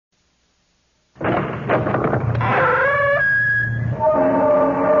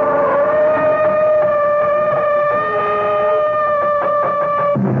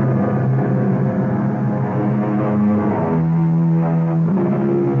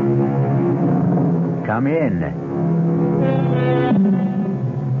Come in.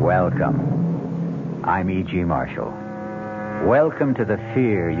 Welcome. I'm E.G. Marshall. Welcome to the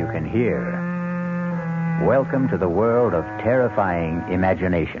fear you can hear. Welcome to the world of terrifying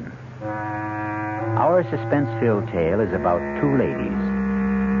imagination. Our suspense-filled tale is about two ladies.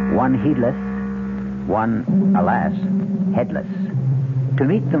 One heedless, one, alas, headless. To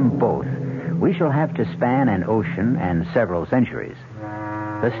meet them both, we shall have to span an ocean and several centuries.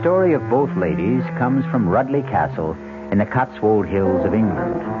 The story of both ladies comes from Rudley Castle in the Cotswold Hills of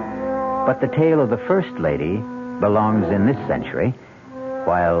England. But the tale of the first lady belongs in this century,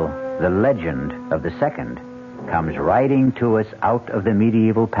 while the legend of the second comes riding to us out of the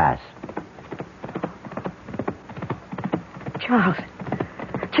medieval past. Charles!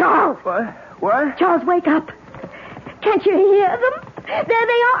 Charles! What? Charles, wake up! Can't you hear them? There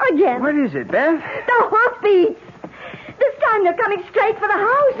they are again. What is it, Beth? The hoofbeats! This time they're coming straight for the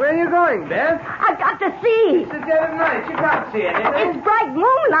house. Where are you going, Beth? I've got to see. It's the dead of night. You can't see anything. It's bright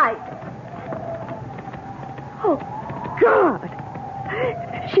moonlight. Oh, God.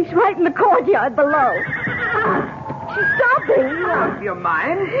 She's right in the courtyard below. She's stopping. Out of your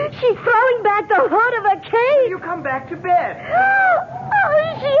mind? She's throwing back the hood of her cape. You come back to bed. Oh,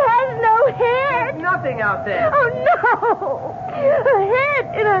 she has no head. There's nothing out there. Oh, no. Her head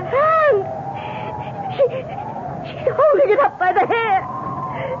in her hand. She's holding it up by the hair.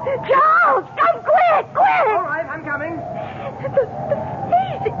 Charles, come quick. All right, I'm coming. The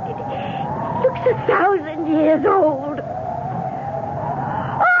face, it looks 1,000 years old.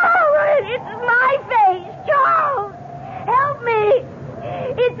 Oh, it's my face, Charles. Help me.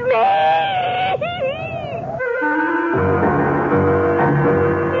 It's me.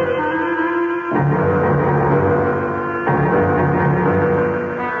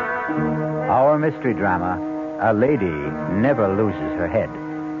 Our mystery drama, A Lady Never Loses Her Head,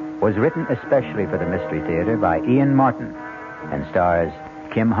 was written especially for the Mystery Theater by Ian Martin and stars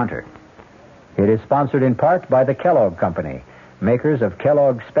Kim Hunter. It is sponsored in part by the Kellogg Company, makers of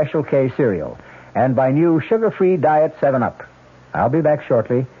Kellogg's Special K cereal, and by new sugar-free Diet 7-Up. I'll be back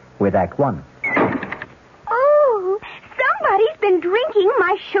shortly with Act One. Oh, somebody's been drinking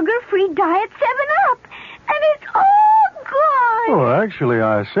my sugar-free Diet 7-Up, and it's all gone. Oh, actually,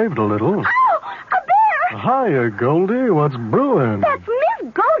 I saved a little. Oh, a bear. Hiya, Goldie. What's brewing? That's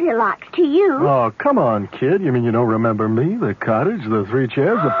Miss Goldilocks to you. Oh, come on, kid. You mean you don't remember me? The cottage, the 3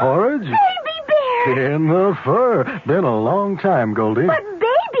 chairs, the porridge? Baby bear. In the fur. Been a long time, Goldie. But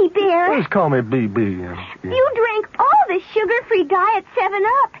baby bear. Just call me BB. You drank all the sugar-free Diet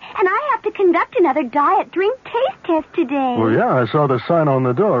 7-Up, and I have to conduct another diet drink taste test today. Well, yeah, I saw the sign on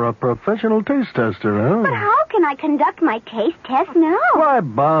the door. A professional taste tester, huh? But how can I conduct my taste test now? Why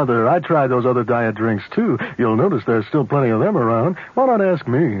bother? I tried those other diet drinks, too. You'll notice there's still plenty of them around. Why not ask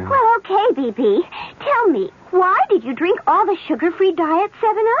me? Well, okay, BB. Tell me, why did you drink all the sugar-free Diet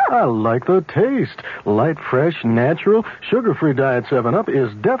 7-Up? I like the taste. Light, fresh, natural. Sugar-free Diet 7-Up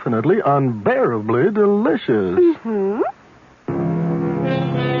is definitely unbearably delicious. Mm-hmm.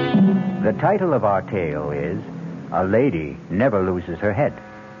 The title of our tale is A Lady Never Loses Her Head.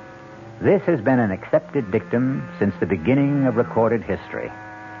 This has been an accepted dictum since the beginning of recorded history.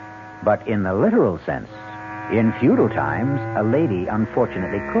 But in the literal sense, in feudal times, a lady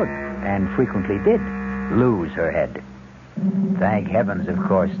unfortunately could, and frequently did, lose her head. Thank heavens, of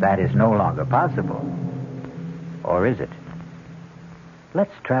course, that is no longer possible. Or is it?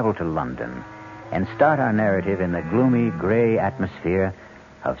 Let's travel to London and start our narrative in the gloomy, gray atmosphere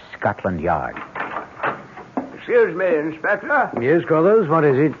of Scotland Yard. Excuse me, Inspector. Yes, Crothers, what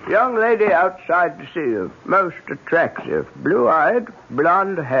is it? Young lady outside to see you. Most attractive. Blue-eyed,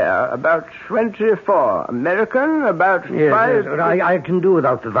 blonde hair, about 24. American, about 5... Yes, I can do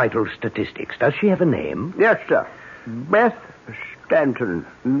without the vital statistics. Does she have a name? Yes, sir. Beth Stanton,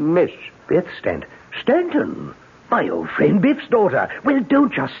 Miss. Beth Stanton? My old friend Biff's daughter. Well,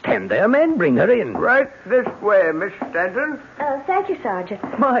 don't just stand there, man. Bring her in. Right this way, Miss Stanton. Thank you, Sergeant.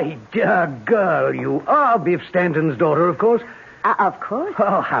 My dear girl, you are Biff Stanton's daughter, of course. Of course.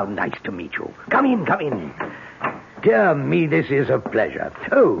 Oh, how nice to meet you. Come in. Dear me, this is a pleasure.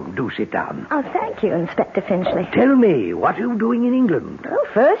 Oh, do sit down. Oh, thank you, Inspector Finchley. Tell me, what are you doing in England? Well,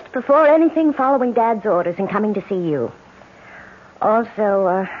 first, before anything, following Dad's orders and coming to see you.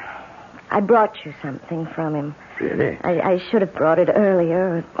 Also, I brought you something from him. Really? I should have brought it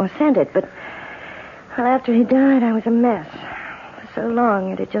earlier or sent it, but well, after he died, I was a mess. For so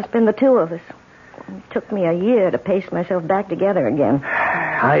long, it had just been the two of us. It took me a year to paste myself back together again.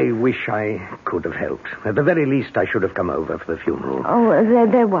 I wish I could have helped. At the very least, I should have come over for the funeral. Oh,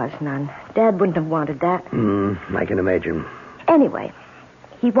 there was none. Dad wouldn't have wanted that. I can imagine. Anyway,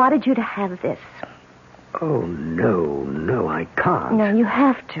 he wanted you to have this. Oh, no, I can't. No, you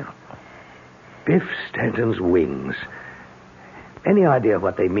have to. Biff Stanton's wings. Any idea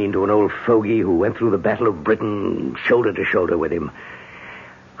what they mean to an old fogey who went through the Battle of Britain shoulder to shoulder with him?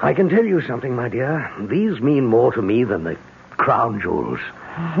 I can tell you something, my dear. These mean more to me than the crown jewels.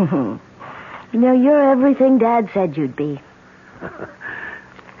 You're everything Dad said you'd be.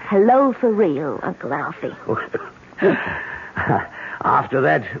 Hello for real, Uncle Alfie. After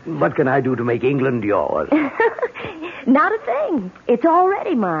that, what can I do to make England yours? Not a thing. It's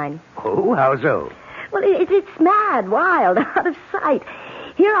already mine. Oh, how so? Well, it's mad, wild, out of sight.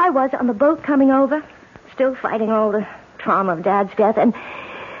 Here I was on the boat coming over, still fighting all the trauma of Dad's death, and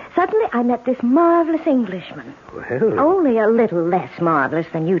suddenly I met this marvelous Englishman. Well... Only a little less marvelous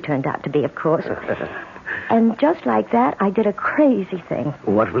than you turned out to be, of course. And just like that, I did a crazy thing.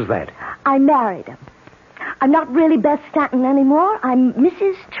 What was that? I married him. I'm not really Beth Stanton anymore. I'm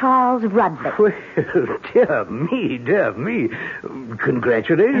Mrs. Charles Rudley. Well, dear me.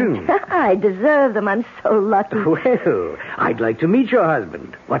 Congratulations. I deserve them. I'm so lucky. Well, I'd like to meet your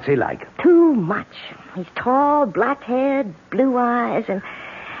husband. What's he like? Too much. He's tall, black-haired, blue eyes,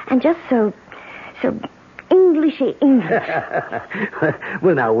 and just so Englishy English.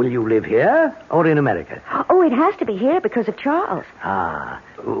 Well, now, will you live here or in America? Oh, it has to be here because of Charles. Ah,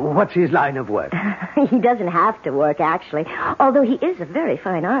 what's his line of work? He doesn't have to work, actually, although he is a very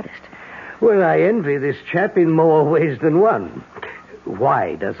fine artist. Well, I envy this chap in more ways than one.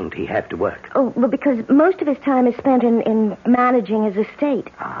 Why doesn't he have to work? Oh, well, because most of his time is spent in managing his estate.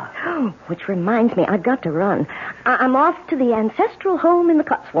 Ah. Which reminds me, I've got to run. I'm off to the ancestral home in the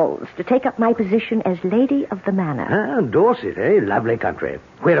Cotswolds to take up my position as Lady of the Manor. Ah, Dorset, eh? Lovely country.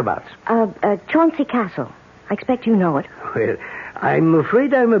 Whereabouts? Chauncey Castle. I expect you know it. Well, I'm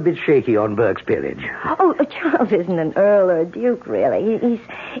afraid I'm a bit shaky on Burke's peerage. Oh, Charles isn't an earl or a duke, really.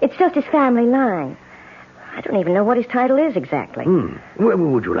 It's just his family line. I don't even know what his title is exactly. Well,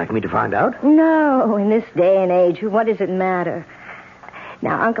 would you like me to find out? No, in this day and age, what does it matter?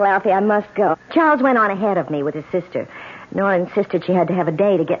 Now, Uncle Alfie, I must go. Charles went on ahead of me with his sister. Nora insisted she had to have a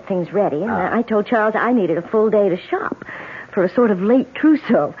day to get things ready, and I told Charles I needed a full day to shop for a sort of late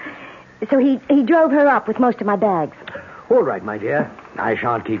trousseau. So he drove her up with most of my bags. All right, my dear. I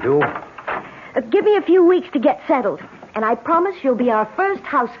shan't keep you. Give me a few weeks to get settled, and I promise you'll be our first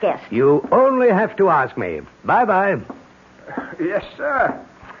house guest. You only have to ask me. Bye-bye. Yes, sir.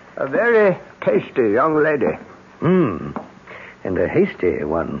 A very tasty young lady. And a hasty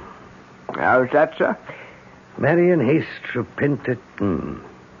one. How's that, sir? Marion Haste repented.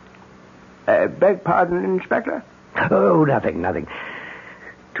 Beg pardon, Inspector? Oh, nothing.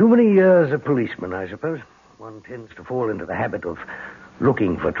 Too many years a policeman, I suppose. One tends to fall into the habit of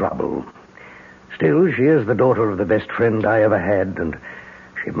looking for trouble. Still, she is the daughter of the best friend I ever had, and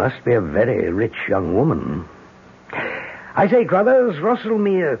she must be a very rich young woman. I say, Crothers, rustle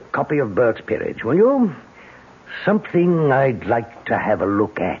me a copy of Burke's Peerage, will you? Something I'd like to have a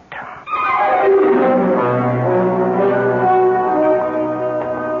look at.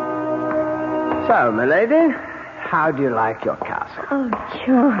 So, milady, how do you like your castle? Oh,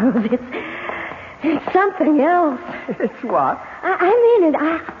 Charles, it's something else. It's what?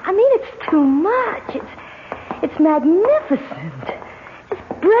 I mean it's too much. It's magnificent. It's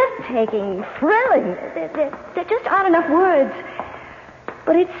breathtaking, thrilling. There just aren't enough words.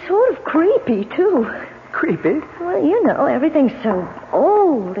 But it's sort of creepy, too. Creepy? Well, you know, everything's so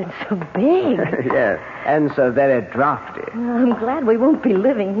old and so big. Yes, and so very drafty. I'm glad we won't be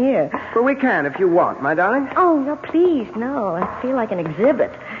living here. Well, we can if you want, my darling. Oh, no, please, no. I feel like an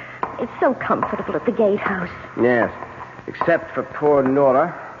exhibit. It's so comfortable at the gatehouse. Yes, except for poor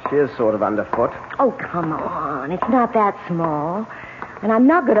Nora. She is sort of underfoot. Oh, come on. It's not that small. And I'm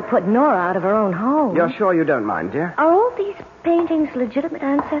not going to put Nora out of her own home. You're sure you don't mind, dear? Are all these paintings legitimate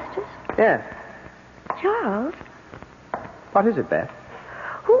ancestors? Yes. Charles? What is it, Beth?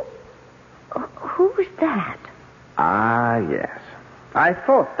 Who's that? Ah, yes. I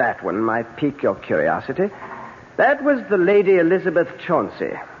thought that one might pique your curiosity. That was the Lady Elizabeth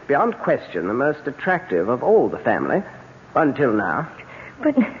Chauncey. Beyond question, the most attractive of all the family. Until now.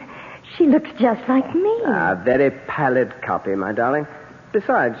 But she looks just like me. A very pallid copy, my darling.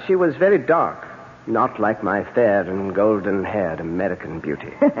 Besides, she was very dark. Not like my fair and golden-haired American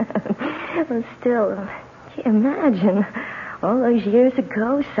beauty. Well, still, can you imagine all those years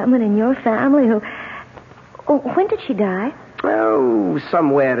ago, someone in your family who... Oh, when did she die? Oh,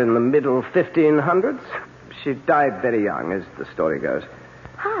 somewhere in the middle 1500s. She died very young, as the story goes.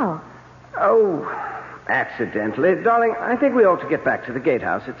 How? Oh, accidentally. Darling, I think we ought to get back to the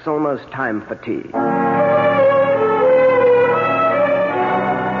gatehouse. It's almost time for tea.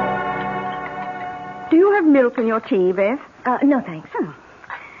 Do you some milk in your tea, Beth? No, thanks. Oh.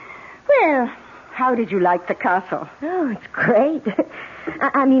 Well, how did you like the castle? Oh, it's great.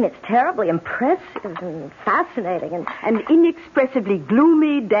 I mean, it's terribly impressive and fascinating and inexpressibly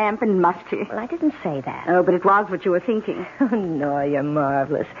gloomy, damp, and musty. Well, I didn't say that. Oh, but it was what you were thinking. Oh, no, you're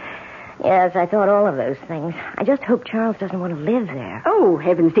marvelous. Yes, I thought all of those things. I just hope Charles doesn't want to live there. Oh,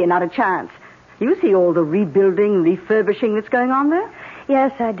 heavens, dear, not a chance. You see all the rebuilding, refurbishing that's going on there?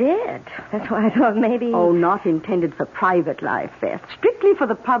 Yes, I did. That's why I thought maybe... Oh, not intended for private life, Beth. Strictly for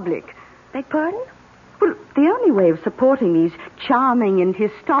the public. Beg pardon? Well, the only way of supporting these charming and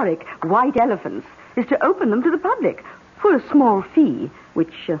historic white elephants is to open them to the public for a small fee,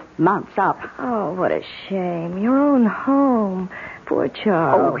 which mounts up. Oh, what a shame. Your own home. Poor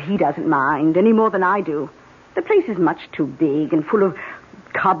Charles. Oh, he doesn't mind any more than I do. The place is much too big and full of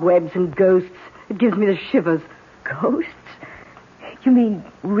cobwebs and ghosts. It gives me the shivers. Ghosts? You mean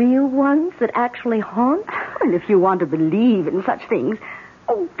real ones that actually haunt? Well, if you want to believe in such things...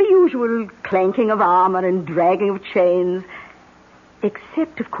 Oh, the usual clanking of armor and dragging of chains.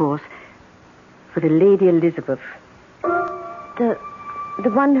 Except, of course, for the Lady Elizabeth. The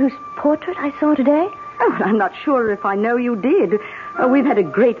one whose portrait I saw today? Oh, I'm not sure if I know you did. We've had a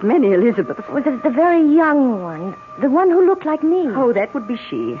great many Elizabeths. Well, the very young one. The one who looked like me. Oh, that would be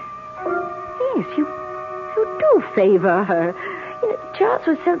she. Yes, you do favor her. You know, Charles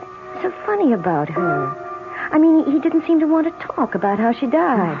was so funny about her. I mean, he didn't seem to want to talk about how she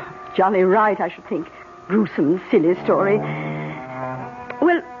died. Jolly right, I should think. Gruesome, silly story.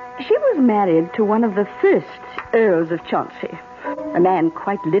 Well, she was married to one of the first Earls of Chauncey. A man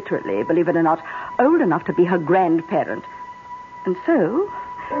quite literally, believe it or not, old enough to be her grandparent. And so,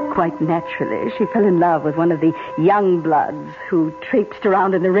 quite naturally, she fell in love with one of the young bloods who traipsed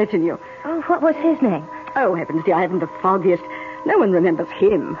around in the retinue. Oh, what was his name? Oh, heavens, dear, I haven't the foggiest. No one remembers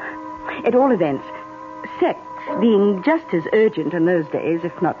him. At all events... Sex being just as urgent in those days,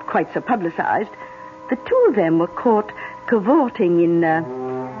 if not quite so publicized, the two of them were caught cavorting in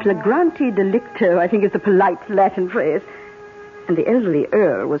flagrante delicto, I think is the polite Latin phrase. And the elderly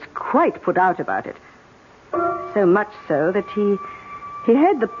Earl was quite put out about it. So much so that he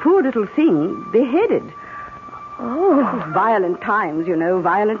had the poor little thing beheaded. Oh. Violent times, you know,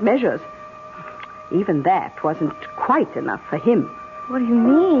 violent measures. Even that wasn't quite enough for him. What do you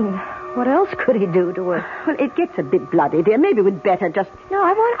mean? What else could he do to her? Well, it gets a bit bloody, dear. Maybe we'd better just... No,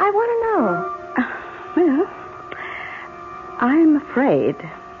 I want to know. Well, I'm afraid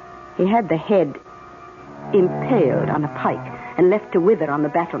he had the head impaled on a pike and left to wither on the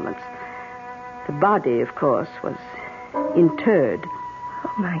battlements. The body, of course, was interred.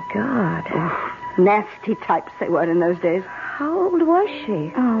 Oh, my God. Oh, nasty types they were in those days. How old was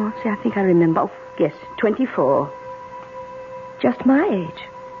she? Oh, see, I think I remember. Oh, yes, 24. Just my age.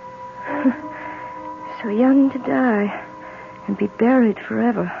 So young to die and be buried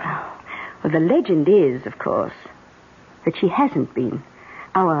forever. Well, the legend is, of course, that she hasn't been.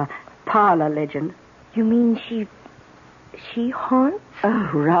 Our parlor legend. You mean she haunts? Oh,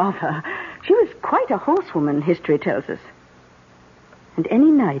 rather. She was quite a horsewoman, history tells us. And any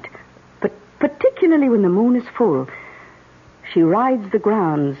night, but particularly when the moon is full, she rides the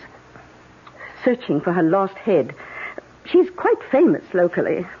grounds, searching for her lost head. She's quite famous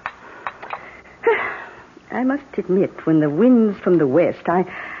locally. I must admit, when the wind's from the west, I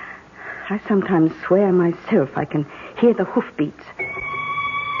sometimes swear myself I can hear the hoofbeats.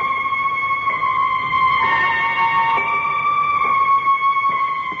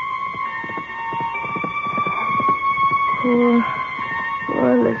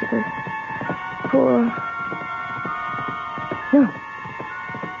 Poor Elizabeth. Poor... No.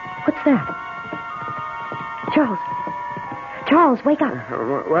 What's that? Charles, wake up.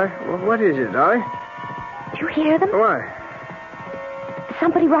 What is it, Dolly? Do you hear them? What?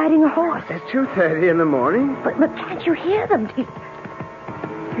 Somebody riding a horse. It's 2:30 in the morning. But can't you hear them?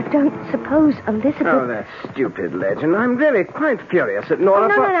 You don't suppose Elizabeth... Oh, that stupid legend. I'm really quite furious at Nora.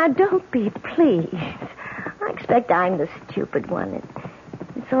 No, don't be, please. I expect I'm the stupid one.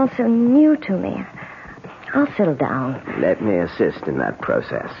 It's all so new to me. I'll settle down. Let me assist in that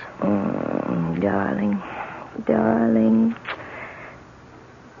process. Darling.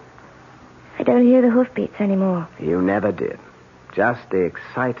 I don't hear the hoofbeats anymore. You never did. Just the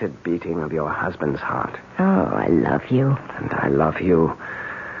excited beating of your husband's heart. Oh, I love you. And I love you.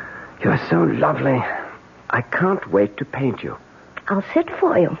 You're so lovely. I can't wait to paint you. I'll sit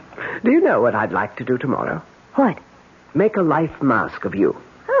for you. Do you know what I'd like to do tomorrow? What? Make a life mask of you.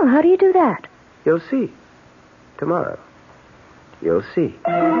 Oh, how do you do that? You'll see. Tomorrow. You'll see.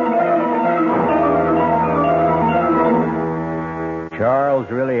 Charles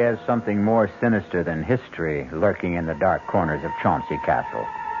really has something more sinister than history lurking in the dark corners of Chauncey Castle.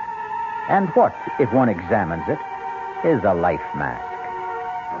 And what, if one examines it, is a life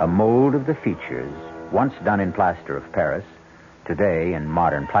mask. A mold of the features, once done in plaster of Paris, today in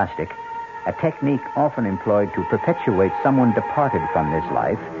modern plastic, a technique often employed to perpetuate someone departed from this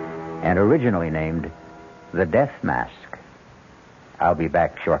life and originally named the death mask. I'll be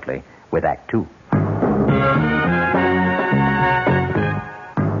back shortly with Act 2.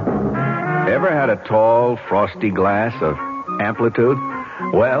 Ever had a tall, frosty glass of amplitude?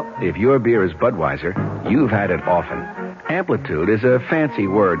 Well, if your beer is Budweiser, you've had it often. Amplitude is a fancy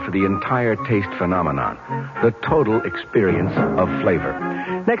word for the entire taste phenomenon, the total experience of flavor.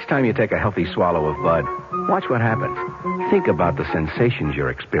 Next time you take a healthy swallow of Bud, watch what happens. Think about the sensations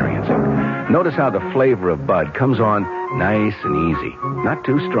you're experiencing. Notice how the flavor of Bud comes on nice and easy. Not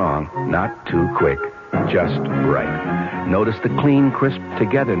too strong, not too quick, just right. Notice the clean, crisp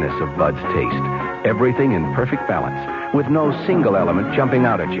togetherness of Bud's taste. Everything in perfect balance, with no single element jumping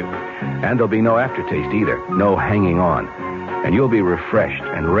out at you. And there'll be no aftertaste either, no hanging on. And you'll be refreshed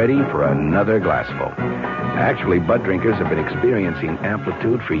and ready for another glassful. Actually, Bud drinkers have been experiencing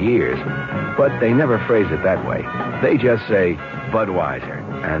amplitude for years, but they never phrase it that way. They just say Budweiser,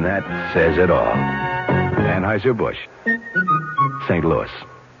 and that says it all. Anheuser-Busch, St. Louis.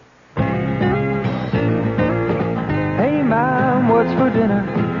 Hey, Mom, what's for dinner?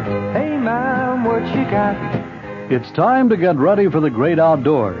 Hey, Mom, what you got? It's time to get ready for the great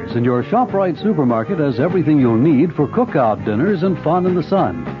outdoors, and your ShopRite supermarket has everything you'll need for cookout dinners and fun in the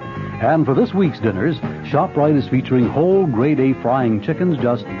sun. And for this week's dinners, ShopRite is featuring whole grade A frying chickens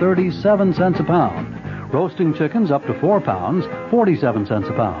just 37 cents a pound. Roasting chickens up to 4 pounds, 47 cents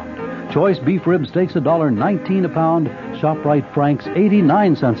a pound. Choice beef rib steaks $1.19 a pound. ShopRite Franks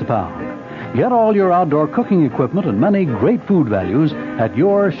 89 cents a pound. Get all your outdoor cooking equipment and many great food values at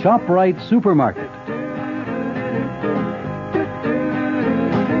your ShopRite supermarket.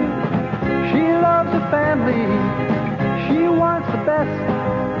 She loves the family. She wants the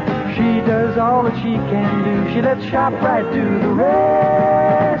best. She does all that she can do. She lets ShopRite do the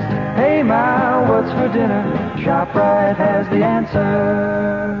rest. Hey, Ma, what's for dinner? ShopRite has the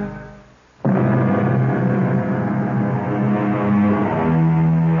answer.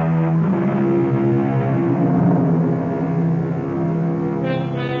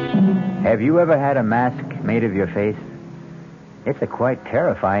 Have you ever had a mask made of your face? It's a quite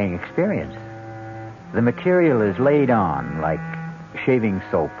terrifying experience. The material is laid on like shaving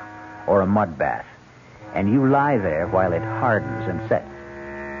soap or a mud bath, and you lie there while it hardens and sets.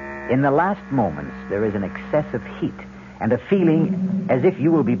 In the last moments, there is an excess of heat and a feeling as if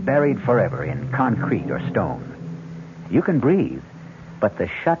you will be buried forever in concrete or stone. You can breathe, but the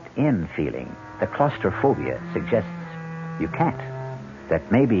shut-in feeling, the claustrophobia, suggests you can't. That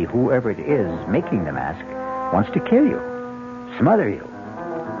maybe whoever it is making the mask wants to kill you, smother you,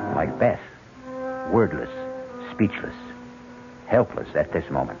 like Beth, wordless, speechless, helpless at this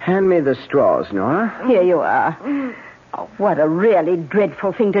moment. Hand me the straws, Nora. Here you are. Oh, what a really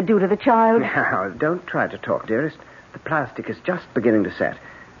dreadful thing to do to the child. Now, don't try to talk, dearest. The plastic is just beginning to set.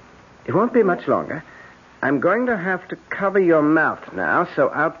 It won't be much longer. I'm going to have to cover your mouth now, so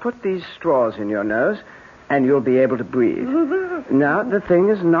I'll put these straws in your nose, and you'll be able to breathe. Now, the thing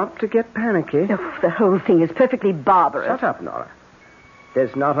is not to get panicky. Oh, the whole thing is perfectly barbarous. Shut up, Nora.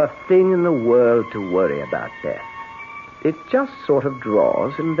 There's not a thing in the world to worry about, Beth. It just sort of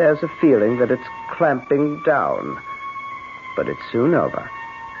draws, and there's a feeling that it's clamping down. But it's soon over.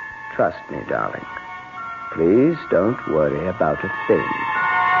 Trust me, darling. Please don't worry about a thing.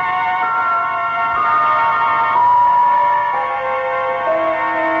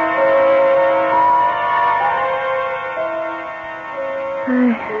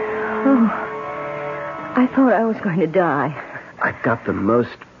 I thought I was going to die. I've got the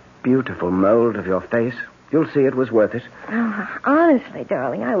most beautiful mold of your face. You'll see it was worth it. Oh, honestly,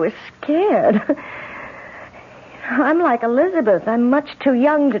 darling, I was scared. I'm like Elizabeth. I'm much too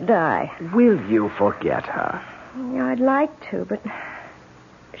young to die. Will you forget her? Yeah, I'd like to, but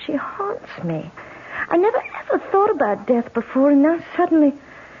she haunts me. I never ever thought about death before, and now suddenly...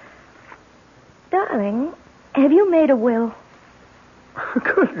 Darling, have you made a will?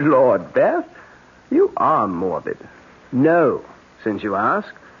 Good Lord, Beth. You are morbid. No, since you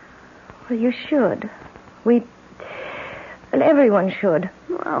ask. Well, you should. Well, everyone should.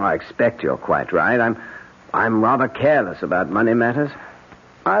 Well, I expect you're quite right. I'm rather careless about money matters.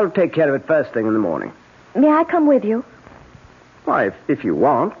 I'll take care of it first thing in the morning. May I come with you? Why, if you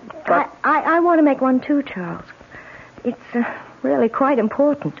want. But... I want to make one too, Charles. It's really quite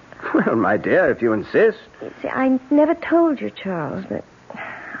important. Well, my dear, if you insist. See, I never told you, Charles, but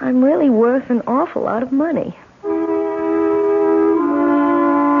I'm really worth an awful lot of money.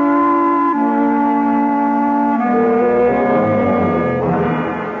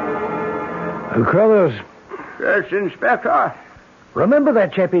 Crothers. Yes, Inspector. Remember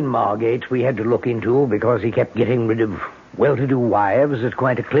that chap in Margate we had to look into because he kept getting rid of well-to-do wives at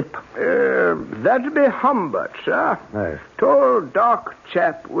quite a clip? That'd be Humbert, sir. Oh. Tall, dark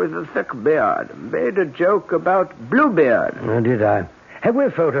chap with a thick beard. Made a joke about Bluebeard. Oh, did I? Have we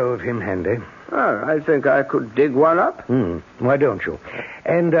a photo of him handy? Oh, I think I could dig one up. Why don't you?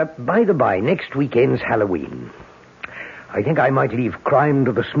 And, by the by, next weekend's Halloween. I think I might leave crime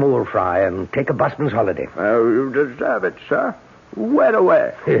to the small fry and take a busman's holiday. Oh, you deserve it, sir. Where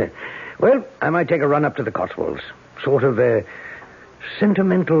away? Well, I might take a run up to the Cotswolds. Sort of a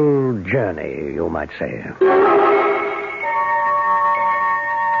sentimental journey, you might say.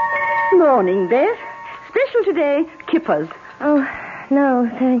 Morning, Beth. Special today, kippers. Oh, no,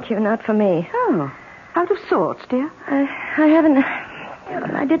 thank you. Not for me. Oh, out of sorts, dear.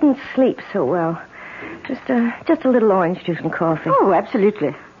 I didn't sleep so well. Just a little orange juice and coffee. Oh,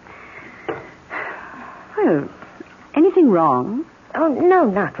 absolutely. Well, anything wrong? Oh, no,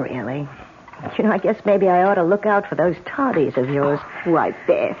 not really. You know, I guess maybe I ought to look out for those toddies of yours. Why,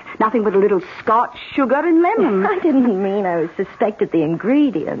 Beth, nothing but a little Scotch, sugar, and lemon. I didn't mean I suspected the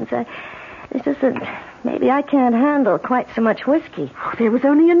ingredients. It's just that maybe I can't handle quite so much whiskey. Oh, there was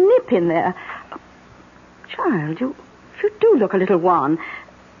only a nip in there. Child, you do look a little wan.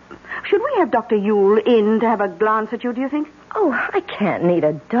 Should we have Dr. Yule in to have a glance at you, do you think? Oh, I can't need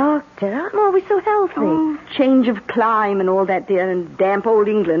a doctor. I'm always so healthy. Oh, change of clime and all that, dear, and damp old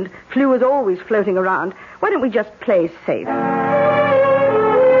England. Flu is always floating around. Why don't we just play safe?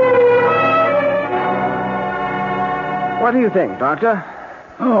 What do you think, Doctor?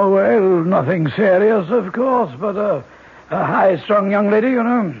 Oh, well, nothing serious, of course, but a high-strung young lady, you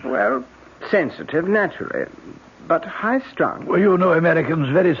know. Well, sensitive, naturally, but high-strung. Well, you know Americans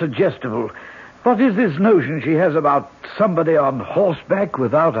very suggestible. What is this notion she has about somebody on horseback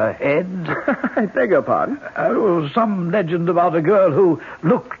without a head? I beg your pardon? Some legend about a girl who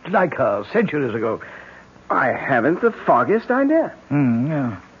looked like her centuries ago. I haven't the foggiest idea.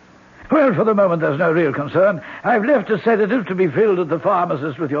 Yeah. Well, for the moment, there's no real concern. I've left a sedative to be filled at the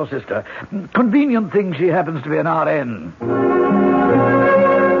pharmacist with your sister. Convenient thing she happens to be an RN.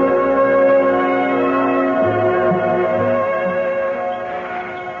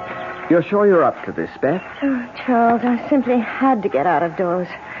 You're sure you're up to this, Beth? Oh, Charles, I simply had to get out of doors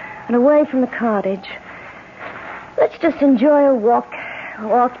and away from the cottage. Let's just enjoy a walk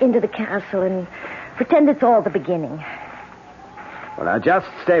into the castle and pretend it's all the beginning. Well, now, just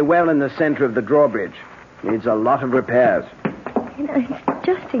stay well in the center of the drawbridge. Needs a lot of repairs. You know, it's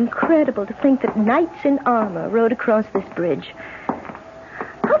just incredible to think that knights in armor rode across this bridge.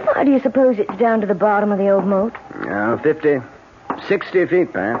 How far do you suppose it's down to the bottom of the old moat? 50, 60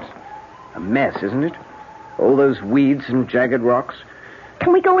 feet, perhaps. A mess, isn't it? All those weeds and jagged rocks.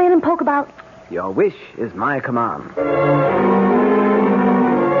 Can we go in and poke about? Your wish is my command.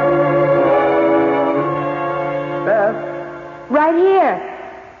 Beth? Right here.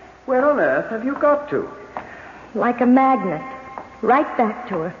 Where on earth have you got to? Like a magnet. Right back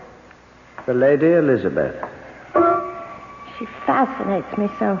to her. The Lady Elizabeth. She fascinates me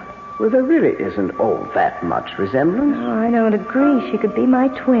so. Well, there really isn't all that much resemblance. Oh, I don't agree. She could be my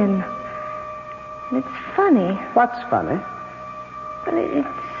twin. It's funny. What's funny? But it's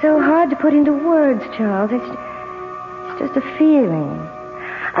so hard to put into words, Charles. It's just a feeling.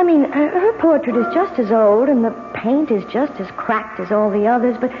 I mean, her portrait is just as old, and the paint is just as cracked as all the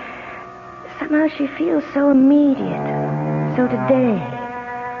others, but somehow she feels so immediate, so today.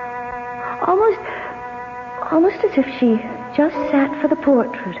 Almost as if she just sat for the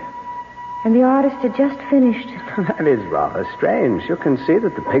portrait, and the artist had just finished it. That is rather strange. You can see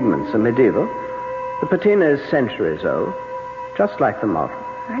that the pigments are medieval. The patina is centuries old, just like the model.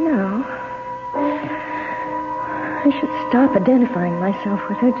 I know. I should stop identifying myself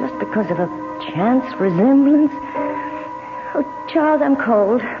with her just because of a chance resemblance. Oh, Charles, I'm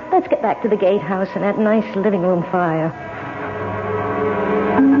cold. Let's get back to the gatehouse and that nice living room fire.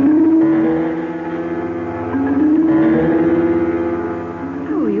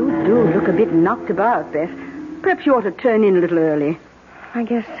 Oh, you do look a bit knocked about, Beth. Perhaps you ought to turn in a little early. I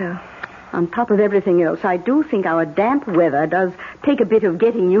guess so. On top of everything else, I do think our damp weather does take a bit of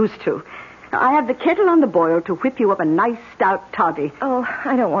getting used to. I have the kettle on the boil to whip you up a nice stout toddy. Oh,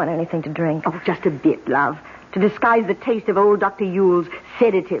 I don't want anything to drink. Oh, just a bit, love, to disguise the taste of old Dr. Yule's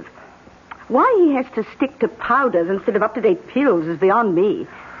sedative. Why he has to stick to powders instead of up-to-date pills is beyond me.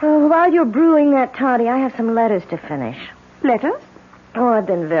 Oh, while you're brewing that toddy, I have some letters to finish. Letters? Oh, I've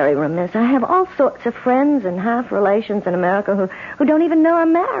been very remiss. I have all sorts of friends and half-relations in America who don't even know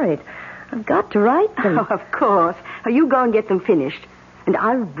I'm married. I've got to write them. Oh, of course. You go and get them finished. And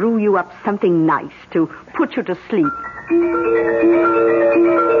I'll brew you up something nice to put you to sleep.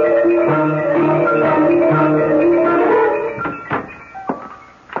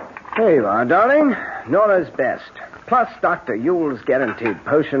 Here you are, darling. Nora's best. Plus Dr. Yule's guaranteed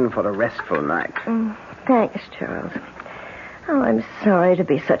potion for a restful night. Thanks, Charles. Oh, I'm sorry to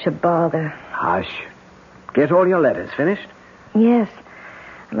be such a bother. Hush. Get all your letters finished? Yes.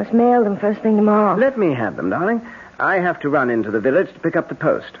 I must mail them first thing tomorrow. Let me have them, darling. I have to run into the village to pick up the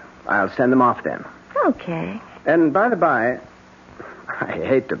post. I'll send them off then. Okay. And by the by, I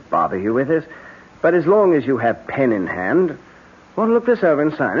hate to bother you with this, but as long as you have pen in hand, want to look this over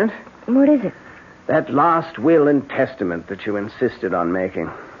and sign it? What is it? That last will and testament that you insisted on making.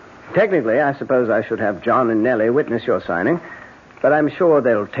 Technically, I suppose I should have John and Nellie witness your signing, but I'm sure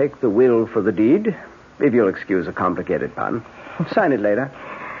they'll take the will for the deed, if you'll excuse a complicated pun. Sign it later.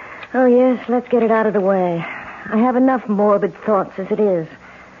 Oh, yes, let's get it out of the way. I have enough morbid thoughts as it is.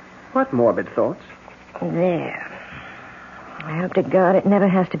 What morbid thoughts? There. I hope to God it never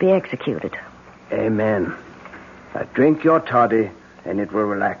has to be executed. Amen. Now drink your toddy, and it will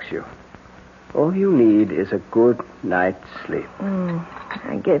relax you. All you need is a good night's sleep.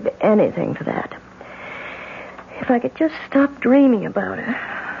 I'd give anything for that. If I could just stop dreaming about her,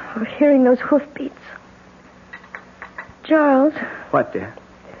 or hearing those hoofbeats. Charles. What, dear?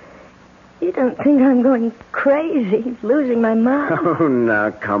 You don't think I'm going crazy, losing my mind? Oh,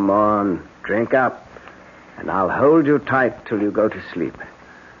 now, come on. Drink up. And I'll hold you tight till you go to sleep.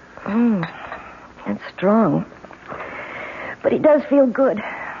 That's strong. But it does feel good.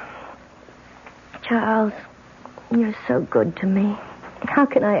 Charles, you're so good to me. How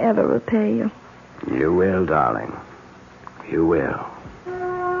can I ever repay you? You will, darling. You will.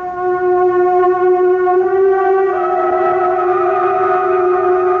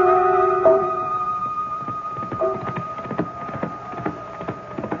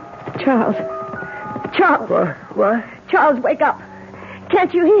 Charles. What? Charles, wake up.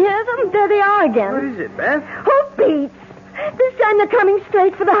 Can't you hear them? There they are again. What is it, Beth? Hoofbeats. This time they're coming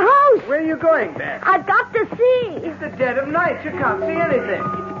straight for the house. Where are you going, Beth? I've got to see. It's the dead of night. You can't see anything.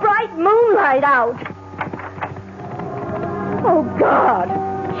 It's bright moonlight out. Oh, God.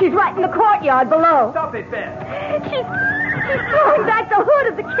 She's right in the courtyard below. Stop it, Beth. She's throwing back the hood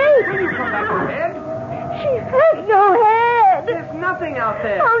of the case. Will you come back her head? She has no head. There's nothing out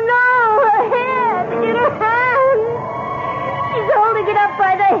there. Oh, no. Her head in her hand. She's holding it up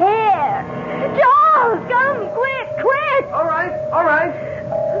by the hair. Charles, come, quick. All right.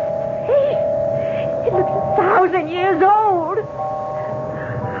 It looks 1,000 years old.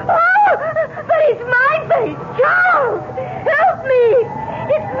 Oh, but it's my face. Charles, help me.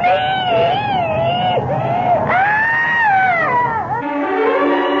 It's me.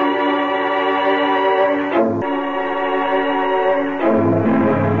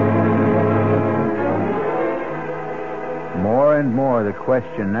 More and more, the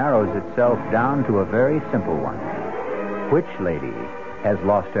question narrows itself down to a very simple one. Which lady has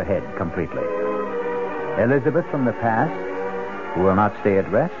lost her head completely? Elizabeth from the past, who will not stay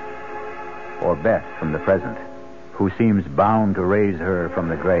at rest? Or Beth from the present, who seems bound to raise her from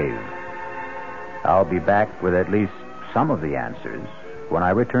the grave? I'll be back with at least some of the answers when I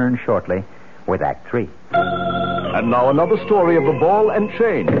return shortly with Act 3. And now another story of the ball and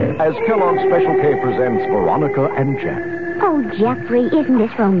chain as Kellogg's Special K presents Veronica and Jeff. Oh, Jeffrey, isn't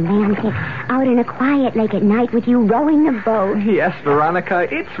this romantic? Out in a quiet lake at night with you rowing the boat. Yes, Veronica,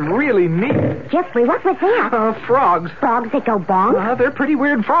 it's really neat. Jeffrey, what was that? Frogs. Frogs that go bonk? They're pretty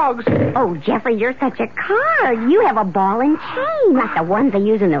weird frogs. Oh, Jeffrey, you're such a card. You have a ball and chain, like the ones they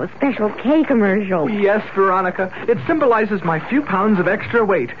use in those Special K commercials. Yes, Veronica. It symbolizes my few pounds of extra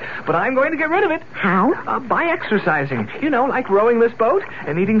weight. But I'm going to get rid of it. How? By exercising. You know, like rowing this boat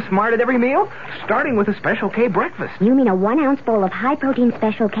and eating smart at every meal, starting with a Special K breakfast. You mean a 1-ounce bowl of high-protein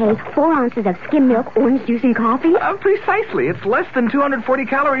Special K, 4 ounces of skim milk, orange juice, and coffee? Precisely. It's less than 240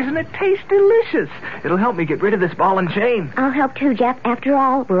 calories, and it tastes delicious. It'll help me get rid of this ball and chain. I'll help too, Jeff. After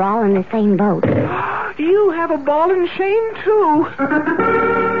all, we're all in the same boat. You have a ball and chain, too.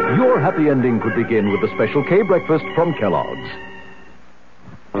 Your happy ending could begin with the Special K breakfast from Kellogg's.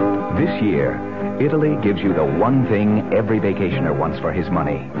 This year, Italy gives you the one thing every vacationer wants for his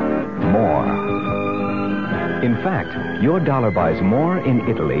money. More. In fact, your dollar buys more in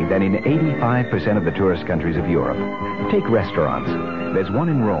Italy than in 85% of the tourist countries of Europe. Take restaurants. There's one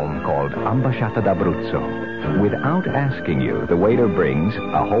in Rome called Ambasciata d'Abruzzo. Without asking you, the waiter brings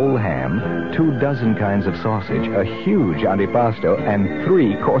a whole ham, 24 kinds of sausage, a huge antipasto, and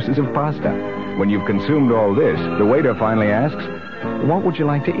 3 courses of pasta. When you've consumed all this, the waiter finally asks, "What would you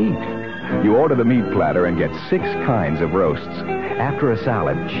like to eat?" You order the meat platter and get 6 kinds of roasts. After a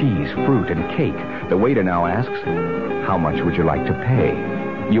salad, cheese, fruit, and cake, the waiter now asks, "How much would you like to pay?"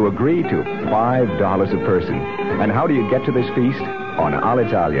 You agree to $5 a person. And how do you get to this feast? On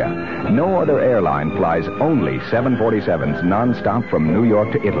Alitalia. No other airline flies only 747s nonstop from New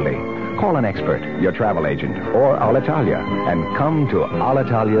York to Italy. Call an expert, your travel agent, or Alitalia, and come to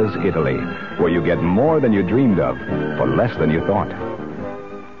Alitalia's Italy, where you get more than you dreamed of for less than you thought.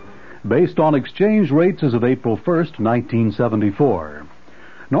 Based on exchange rates as of April 1st, 1974.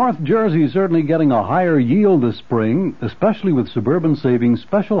 North Jersey is certainly getting a higher yield this spring, especially with Suburban Savings'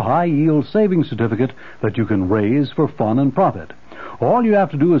 special high-yield savings certificate that you can raise for fun and profit. All you have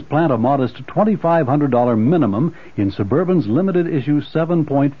to do is plant a modest $2,500 minimum in Suburban's limited-issue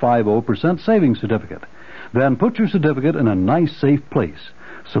 7.50% savings certificate. Then put your certificate in a nice, safe place.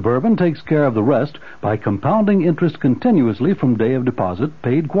 Suburban takes care of the rest by compounding interest continuously from day of deposit,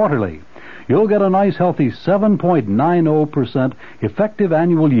 paid quarterly. You'll get a nice, healthy 7.90% effective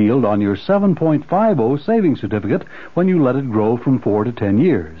annual yield on your 7.50 savings certificate when you let it grow from 4 to 10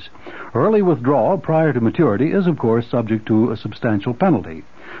 years. Early withdrawal prior to maturity is, of course, subject to a substantial penalty.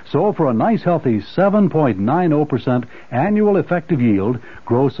 So for a nice, healthy 7.90% annual effective yield,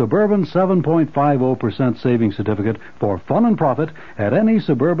 grow Suburban 7.50% savings certificate for fun and profit at any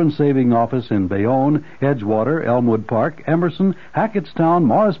Suburban saving office in Bayonne, Edgewater, Elmwood Park, Emerson, Hackettstown,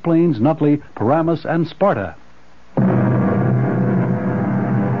 Morris Plains, Nutley, Paramus, and Sparta.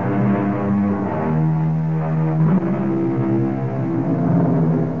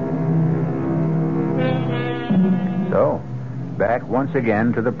 So, back once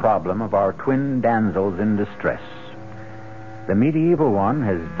again to the problem of our twin damsels in distress. The medieval one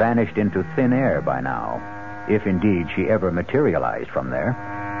has vanished into thin air by now, if indeed she ever materialized from there,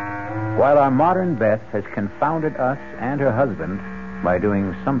 while our modern Beth has confounded us and her husband by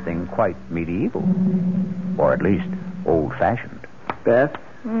doing something quite medieval, or at least old-fashioned. Beth?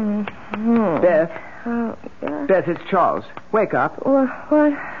 Mm-hmm. Beth? Oh, yeah. Beth, it's Charles. Wake up.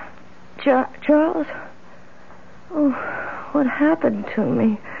 What? Charles? Oh, what happened to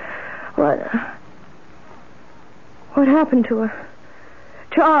me? What happened to her?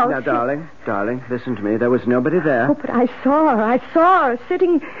 Charles. Now, darling, listen to me. There was nobody there. Oh, but I saw her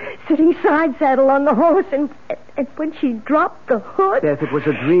sitting side saddle on the horse, and when she dropped the hood... Beth, it was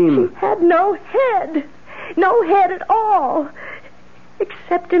a dream. She had no head at all,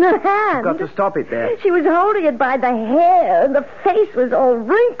 except in her hand. You've got to stop it, Beth. She was holding it by the hair, and the face was all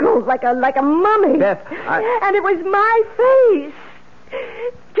wrinkled like a mummy. Beth, And it was my face,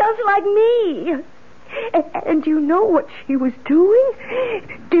 just like me. And do you know what she was doing?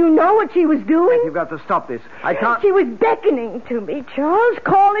 Do you know what she was doing? Beth, you've got to stop this. I can't... She was beckoning to me, Charles,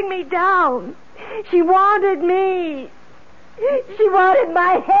 calling me down. She wanted me. She wanted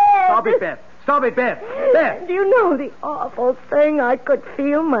my head. Stop it, Beth. Stop it, Beth. Beth. Do you know the awful thing? I could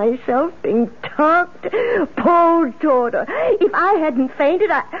feel myself being tugged, pulled toward her. If I hadn't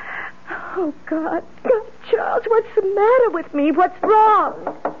fainted, Oh, God, Charles, what's the matter with me? What's wrong?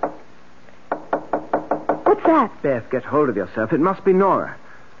 What's that? Beth, get hold of yourself. It must be Nora.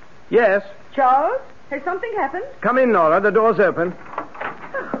 Yes? Charles, has something happened? Come in, Nora. The door's open.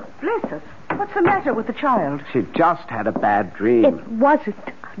 Oh, bless us. What's the matter with the child? She just had a bad dream. It wasn't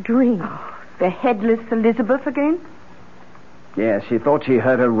a dream. Oh, the headless Elizabeth again? Yes, she thought she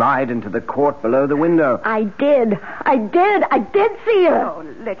heard her ride into the court below the window. I did see her. Oh,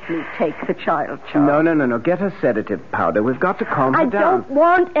 let me take the child, Charles. No. Get her sedative powder. We've got to calm her down. I don't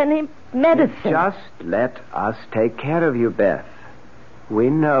want any medicine. Just let us take care of you, Beth. We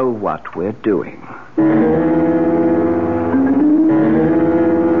know what we're doing.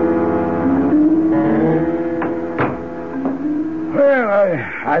 Well,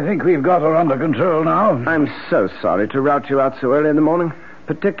 I think we've got her under control now. I'm so sorry to rout you out so early in the morning,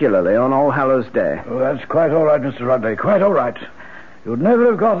 particularly on All Hallows Day. Oh, that's quite all right, Mr. Rudley, quite all right. You'd never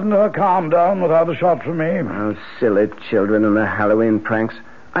have gotten her calmed down without a shot from me. Oh, silly children and their Halloween pranks.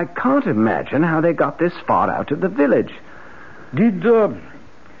 I can't imagine how they got this far out of the village. Did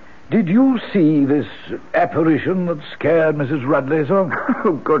you see this apparition that scared Mrs. Rudley so?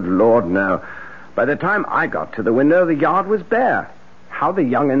 Oh, good Lord, no. By the time I got to the window, the yard was bare. How the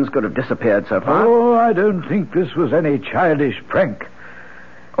young'uns could have disappeared so far? Oh, I don't think this was any childish prank.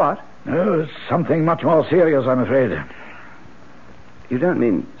 What? No, it's something much more serious, I'm afraid. You don't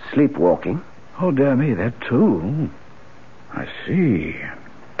mean sleepwalking? Oh, dear me, that too. I see.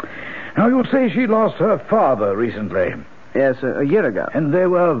 Now, you say she lost her father recently. Yes, a year ago. And they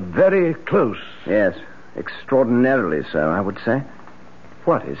were very close. Yes, extraordinarily so, I would say.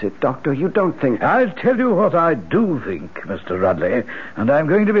 What is it, Doctor? You don't think... I'll tell you what I do think, Mr. Rudley, and I'm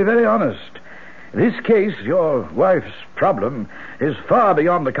going to be very honest. This case, your wife's problem, is far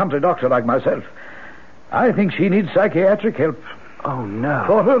beyond a country doctor like myself. I think she needs psychiatric help. Oh, no.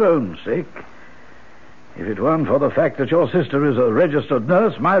 For her own sake. If it weren't for the fact that your sister is a registered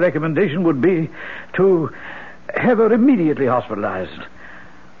nurse, my recommendation would be to have her immediately hospitalized.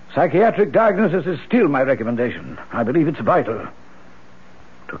 Psychiatric diagnosis is still my recommendation. I believe it's vital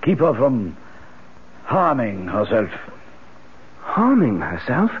to keep her from harming herself. Harming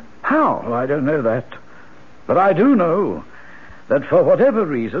herself? How? Oh, I don't know that. But I do know that for whatever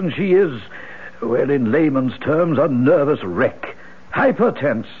reason she is, well, in layman's terms, a nervous wreck.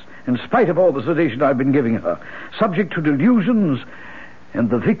 Hypertense, in spite of all the sedation I've been giving her. Subject to delusions and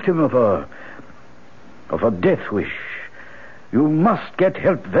the victim of a death wish. You must get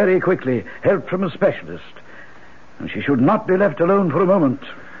help very quickly. Help from a specialist. And she should not be left alone for a moment.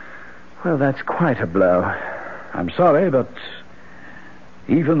 Well, that's quite a blow. I'm sorry, but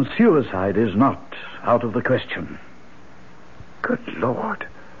even suicide is not out of the question. Good Lord.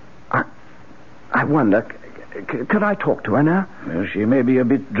 I wonder, could I talk to her now? Well, she may be a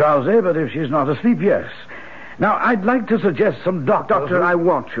bit drowsy, but if she's not asleep, yes. Now, I'd like to suggest some doctors... Doctor, I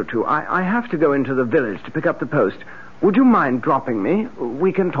want you to. I have to go into the village to pick up the post. Would you mind dropping me?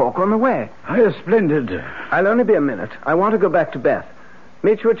 We can talk on the way. Splendid. I'll only be a minute. I want to go back to Beth.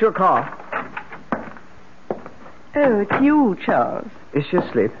 Meet you at your car. Oh, it's you, Charles. Is she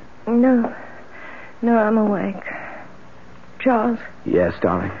asleep? No, I'm awake. Charles? Yes,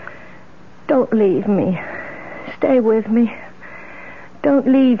 darling. Don't leave me. Stay with me. Don't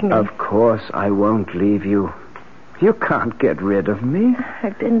leave me. Of course I won't leave you. You can't get rid of me.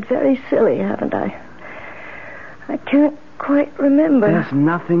 I've been very silly, haven't I? I can't quite remember. There's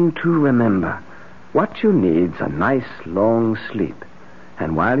nothing to remember. What you need's a nice long sleep.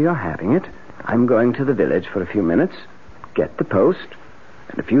 And while you're having it, I'm going to the village for a few minutes, get the post,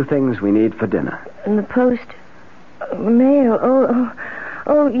 and a few things we need for dinner. And the post? Mail?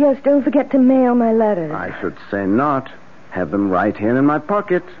 Oh, yes, don't forget to mail my letters. I should say not. Have them right here in my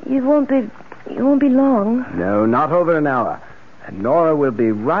pocket. You won't be long. No, not over an hour. And Nora will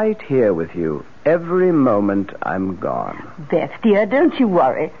be right here with you every moment I'm gone. Beth, dear, don't you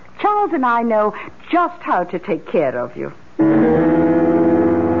worry. Charles and I know just how to take care of you.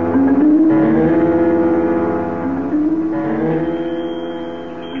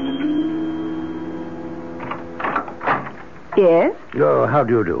 Yes? Oh, how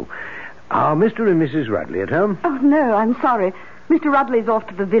do you do? Are Mr. and Mrs. Rudley at home? Oh, no, I'm sorry. Mr. Rudley's off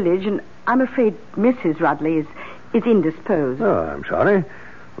to the village, and I'm afraid Mrs. Rudley is indisposed. Oh, I'm sorry.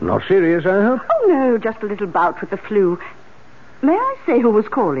 Not serious, I hope? Oh, no, just a little bout with the flu. May I say who was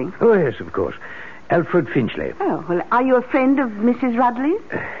calling? Oh, yes, of course. Alfred Finchley. Oh, well, are you a friend of Mrs. Rudley's?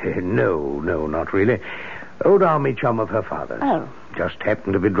 No, not really. Old army chum of her father's. Oh. Just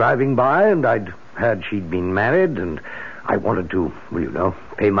happened to be driving by, and I'd heard she'd been married, and I wanted to, well, you know,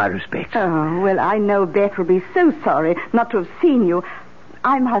 pay my respects. Oh, well, I know Beth will be so sorry not to have seen you.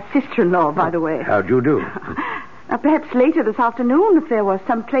 I'm her sister-in-law, by the way. How'd you do? Perhaps later this afternoon, if there was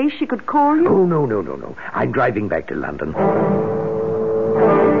some place she could call you. Oh, no. I'm driving back to London.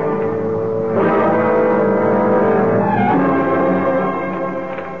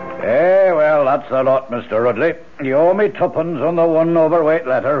 Well, that's the lot, Mr. Rudley. You owe me tuppence on the one overweight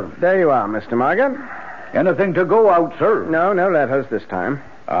letter. There you are, Mr. Morgan. Anything to go out, sir? No letters this time.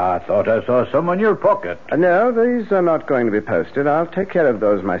 I thought I saw some in your pocket. No, these are not going to be posted. I'll take care of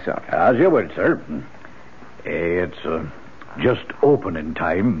those myself. As you will, sir. It's just opening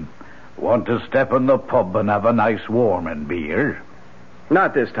time. Want to step in the pub and have a nice warming beer?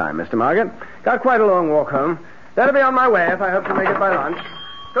 Not this time, Mr. Morgan. Got quite a long walk home. That'll be on my way if I hope to make it by lunch.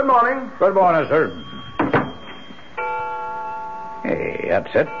 Good morning. Good morning, sir. Hey,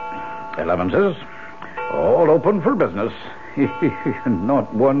 that's it. 11's. All open for business.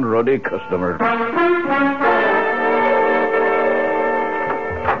 Not one ruddy customer.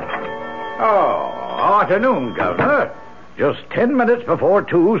 Oh, afternoon, Governor. Just 10 minutes before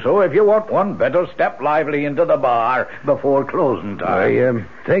 2, so if you want one, better step lively into the bar before closing time.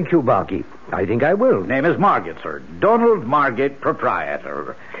 Thank you, Barkeep. I think I will. Name is Margate, sir. Donald Margate,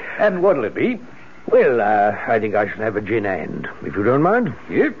 proprietor. And what'll it be? Well, I think I shall have a gin and, if you don't mind.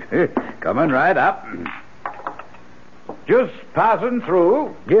 Yep. Coming right up. Just passing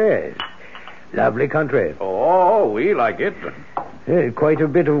through. Yes. Lovely country. Oh, we like it. Quite a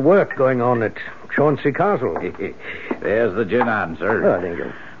bit of work going on at Chauncey Castle. There's the gin and, sir. Oh, thank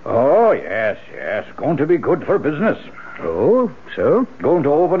you. Oh, yes. Going to be good for business. Oh, so? Going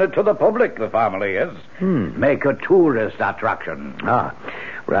to open it to the public, the family is. Make a tourist attraction. Ah,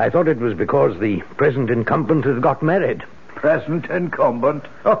 well, I thought it was because the present incumbent had got married. Present incumbent?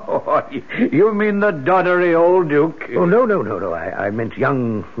 Oh, you mean the doddery old Duke? Oh, no. I meant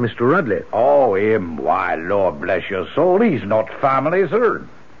young Mr. Rudley. Oh, him? Why, Lord bless your soul, he's not family, sir.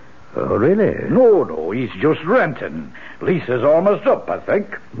 Oh, really? No, he's just renting. Lease is almost up, I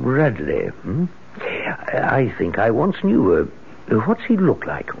think. Rudley, I think I once knew. What's he look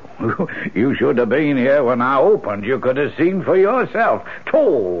like? You should have been here when I opened. You could have seen for yourself.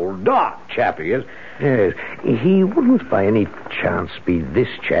 Tall, dark chap he is. Yes, he wouldn't by any chance be this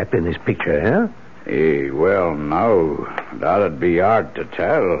chap in this picture, Well, no, that'd be hard to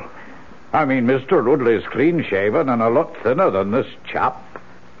tell. I mean, Mr. Rudley's clean-shaven and a lot thinner than this chap.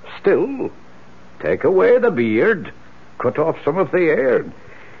 Still, take away the beard, cut off some of the hair.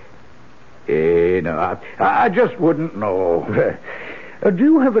 No, I just wouldn't know. Do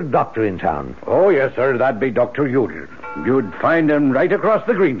you have a doctor in town? Oh, yes, sir, that'd be Dr. Udell. You'd find him right across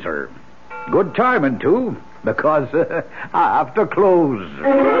the green, sir. Good timing, too, because I have to close.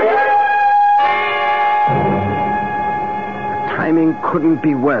 Timing couldn't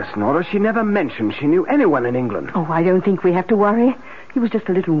be worse, Nora. She never mentioned she knew anyone in England. Oh, I don't think we have to worry. He was just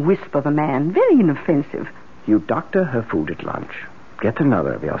a little wisp of a man, very inoffensive. You doctor her food at lunch. Get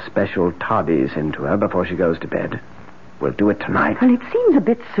another of your special toddies into her before she goes to bed. We'll do it tonight. Well, it seems a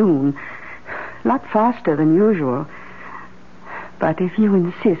bit soon. A lot faster than usual. But if you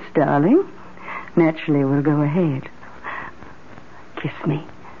insist, darling, naturally we'll go ahead. Kiss me.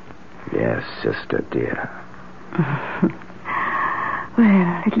 Yes, sister, dear.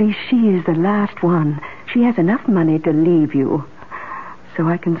 Well, at least she is the last one. She has enough money to leave you. So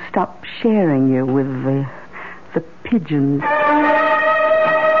I can stop sharing you with the pigeons.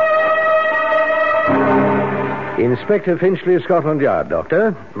 Inspector Finchley, Scotland Yard,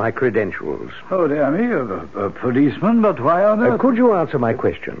 Doctor. My credentials. Oh, dear me, a policeman, but why on earth? Could you answer my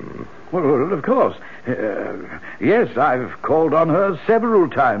question? Well, of course. Yes, I've called on her several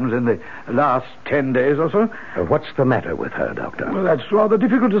times in the last 10 days or so. What's the matter with her, Doctor? Well, that's rather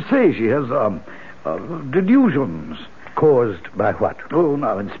difficult to say. She has delusions. Caused by what? Oh,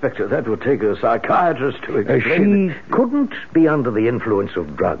 now, Inspector, that would take a psychiatrist to explain. She couldn't be under the influence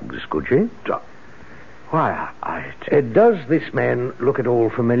of drugs, could she? Why, does this man look at all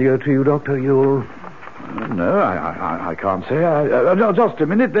familiar to you, Dr. Ewell? No, I can't say. No, just a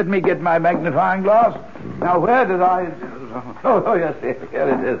minute. Let me get my magnifying glass. Now, where did I... Oh, yes, here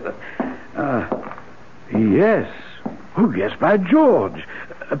it is. Yes. Oh, yes, by George.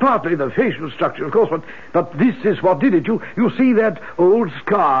 Partly the facial structure, of course, but this is what did it. You see that old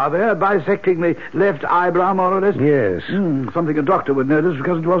scar there bisecting the left eyebrow, more or less? Yes. Something a doctor would notice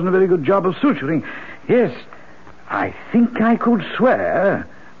because it wasn't a very good job of suturing. Yes, I think I could swear.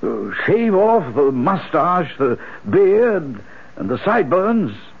 Shave off the mustache, the beard, and the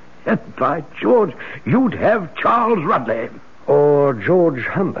sideburns. And by George, you'd have Charles Rudley. Or George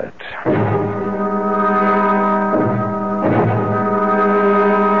Humbert.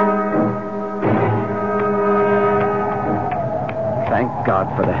 Thank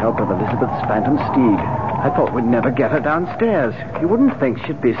God for the help of Elizabeth's phantom steed. I thought we'd never get her downstairs. You wouldn't think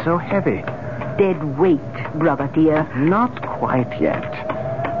she'd be so heavy. Dead weight, brother dear. Not quite yet.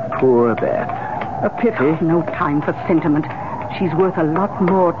 Poor Beth. A pity. No time for sentiment. She's worth a lot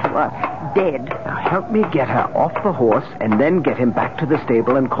more to us, dead. Now help me get her off the horse and then get him back to the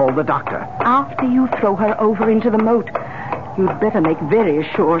stable and call the doctor. After you throw her over into the moat, you'd better make very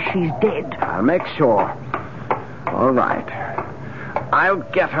sure she's dead. I'll make sure. All right. I'll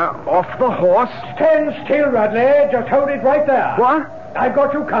get her off the horse. Stand still, Rudley. Just hold it right there. What? I've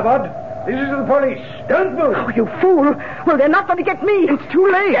got you covered. This is the police. Don't move. Oh, you fool. Well, they're not going to get me. It's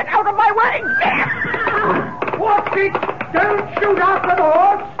too late. Get out of my way. Watch it. Don't shoot after the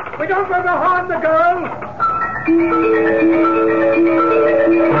horse. We don't want to harm the girl.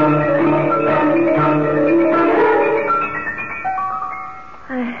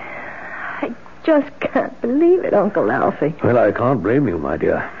 I just can't believe it, Uncle Alfie. Well, I can't blame you, my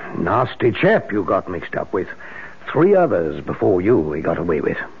dear. Nasty chap you got mixed up with. 3 others before you he got away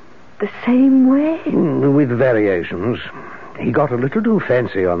with. The same way? With variations. He got a little too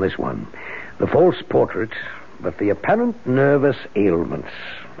fancy on this one. The false portrait, but the apparent nervous ailments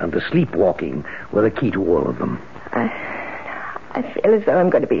and the sleepwalking were the key to all of them. I feel as though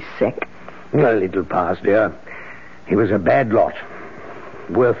I'm going to be sick. A little pass, dear. He was a bad lot.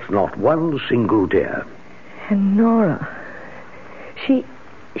 Worth not one single tear. And Nora, she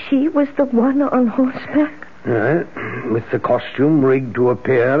was the one on horseback? With the costume rigged to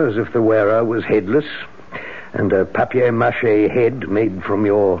appear as if the wearer was headless, and a papier-mâché head made from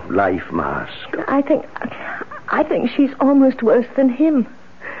your life mask. I think she's almost worse than him.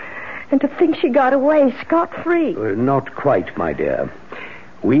 And to think she got away scot-free. Not quite, my dear.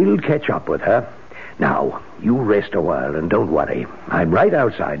 We'll catch up with her. Now, you rest a while and don't worry. I'm right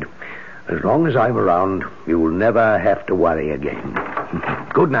outside. As long as I'm around, you'll never have to worry again.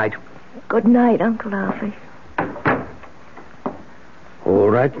 Good night. Good night, Uncle Alfie. All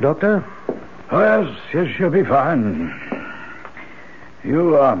right, Doctor? Oh, yes, she'll be fine.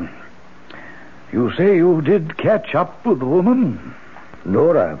 You say you did catch up with the woman?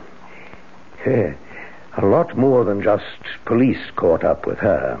 Nora. A lot more than just police caught up with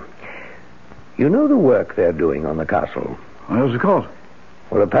her. You know the work they're doing on the castle? How's it called?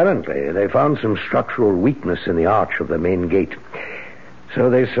 Well, apparently they found some structural weakness in the arch of the main gate. So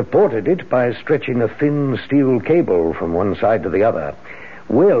they supported it by stretching a thin steel cable from one side to the other.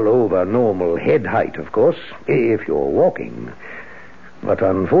 Well over normal head height, of course, if you're walking. But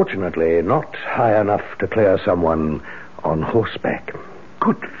unfortunately not high enough to clear someone on horseback.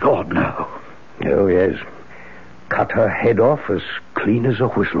 Good Lord, no. Oh, yes. Cut her head off as clean as a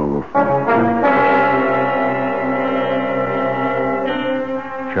whistle.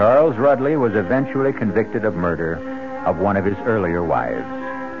 Charles Rudley was eventually convicted of murder of one of his earlier wives.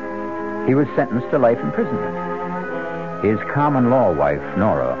 He was sentenced to life imprisonment. His common law wife,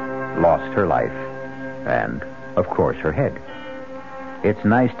 Nora, lost her life and, of course, her head. It's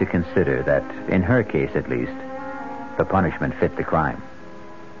nice to consider that, in her case at least, the punishment fit the crime.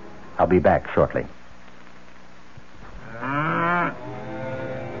 I'll be back shortly.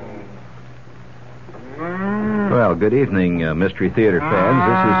 Well, good evening, Mystery Theater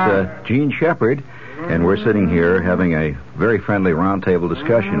fans. This is Gene Shepard, and we're sitting here having a very friendly roundtable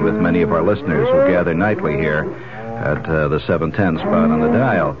discussion with many of our listeners who gather nightly here at the 710 spot on the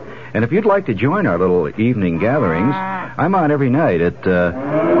dial. And if you'd like to join our little evening gatherings, I'm on every night at, it's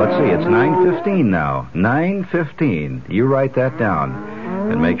 9:15 now. 9:15. You write that down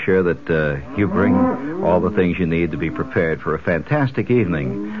and make sure that you bring all the things you need to be prepared for a fantastic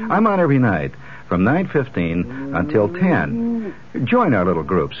evening. I'm on every night from 9:15 until 10. Join our little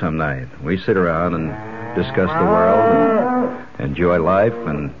group some night. We sit around and discuss the world and enjoy life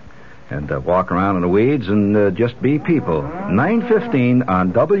and walk around in the weeds and just be people. 9:15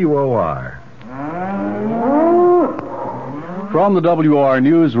 on WOR. From the WR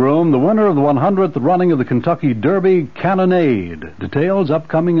newsroom, the winner of the 100th running of the Kentucky Derby, Cannonade. Details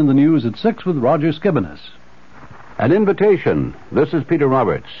upcoming in the news at 6 with Roger Skibinis. An invitation. This is Peter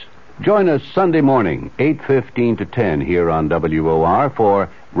Roberts. Join us Sunday morning, 8:15 to 10 here on WOR for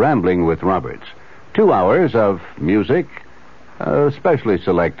Rambling with Roberts. 2 hours of music, specially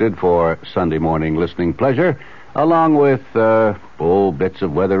selected for Sunday morning listening pleasure, along with bits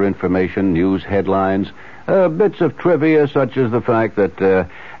of weather information, news headlines, bits of trivia such as the fact that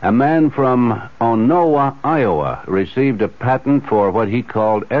a man from Onowa, Iowa, received a patent for what he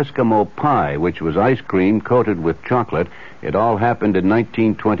called Eskimo pie, which was ice cream coated with chocolate. It all happened in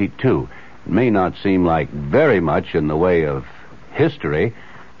 1922. It may not seem like very much in the way of history,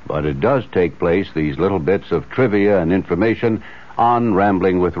 but it does take place, these little bits of trivia and information, on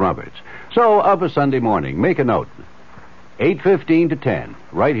Rambling with Roberts. So, of a Sunday morning, make a note. 8:15 to 10,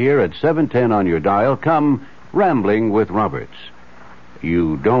 right here at 710 on your dial, come Rambling with Roberts.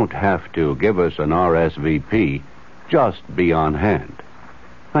 You don't have to give us an RSVP, just be on hand.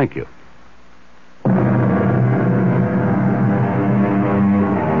 Thank you.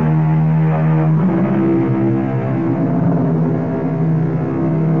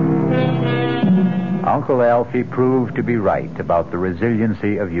 Uncle Alfie proved to be right about the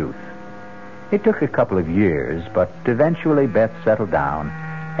resiliency of youth. It took a couple of years, but eventually Beth settled down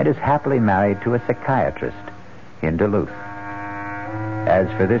and is happily married to a psychiatrist in Duluth. As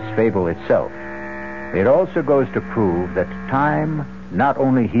for this fable itself, it also goes to prove that time not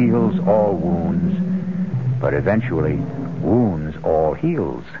only heals all wounds, but eventually wounds all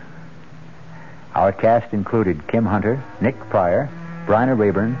heals. Our cast included Kim Hunter, Nick Pryor, Bryna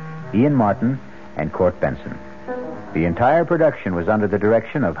Rayburn, Ian Martin, and Court Benson. The entire production was under the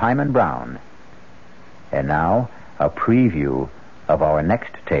direction of Himan Brown. And now, a preview of our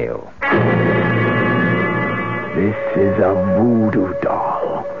next tale. This is a voodoo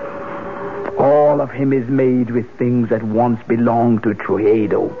doll. All of him is made with things that once belonged to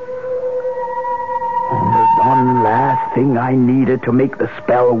Truedo. There's one last thing I needed to make the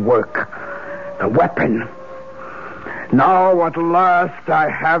spell work. The weapon. Now at last I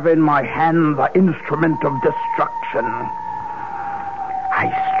have in my hand the instrument of destruction. I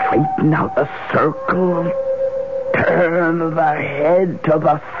straighten out the circle, turn the head to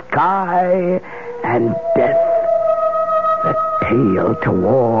the sky, and death the tail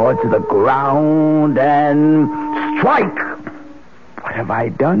towards the ground, and strike. What have I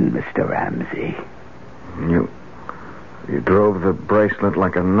done, Mr. Ramsey? You drove the bracelet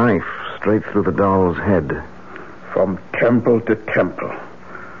like a knife straight through the doll's head. From temple to temple,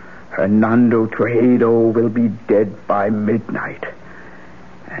 Hernando Trujillo will be dead by midnight,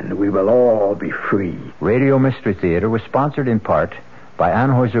 and we will all be free. Radio Mystery Theater was sponsored in part by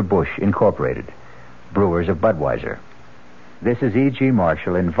Anheuser-Busch Incorporated, brewers of Budweiser. This is E.G.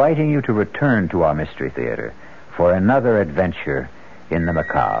 Marshall inviting you to return to our Mystery Theater for another adventure in the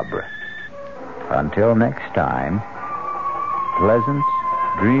macabre. Until next time, pleasant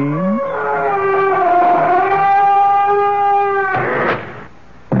dreams.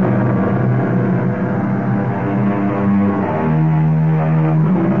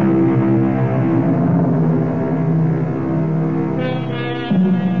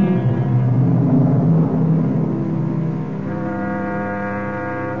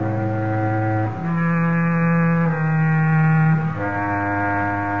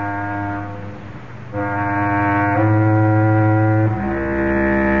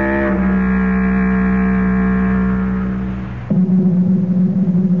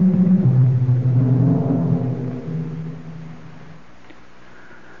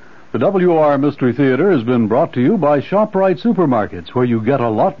 The WOR Mystery Theater has been brought to you by ShopRite Supermarkets, where you get a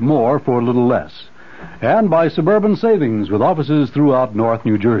lot more for a little less, and by Suburban Savings, with offices throughout North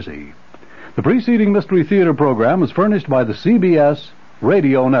New Jersey. The preceding Mystery Theater program is furnished by the CBS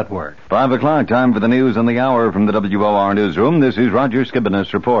Radio Network. 5 o'clock, time for the news on the hour from the WOR newsroom. This is Roger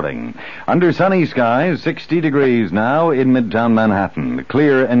Skibinis reporting. Under sunny skies, 60 degrees now in Midtown Manhattan.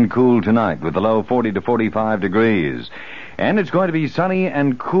 Clear and cool tonight with the low 40 to 45 degrees. And it's going to be sunny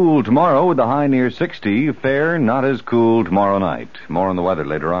and cool tomorrow with the high near 60. Fair, not as cool tomorrow night. More on the weather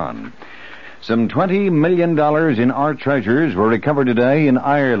later on. Some $20 million in art treasures were recovered today in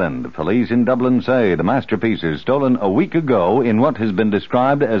Ireland. Police in Dublin say the masterpieces stolen a week ago in what has been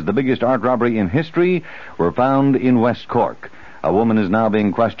described as the biggest art robbery in history were found in West Cork. A woman is now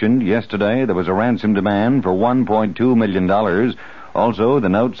being questioned. Yesterday there was a ransom demand for $1.2 million. Also, the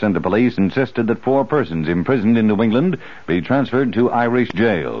note sent to police insisted that 4 persons imprisoned in New England be transferred to Irish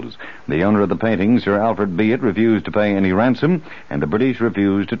jails. The owner of the painting, Sir Alfred Beat, refused to pay any ransom, and the British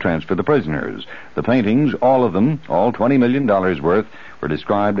refused to transfer the prisoners. The paintings, all of them, all $20 million worth, were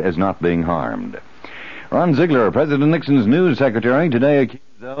described as not being harmed. Ron Ziegler, President Nixon's news secretary, today accused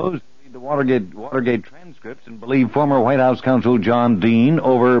those the Watergate transcripts and believe former White House counsel John Dean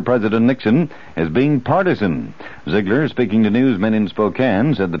over President Nixon as being partisan. Ziegler, speaking to newsmen in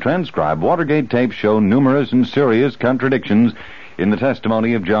Spokane, said the transcribed Watergate tapes show numerous and serious contradictions in the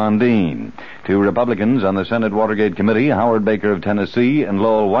testimony of John Dean. 2 Republicans on the Senate Watergate Committee, Howard Baker of Tennessee and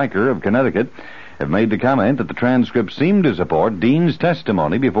Lowell Weicker of Connecticut, have made the comment that the transcripts seem to support Dean's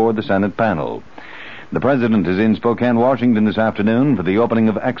testimony before the Senate panel. The President is in Spokane, Washington this afternoon for the opening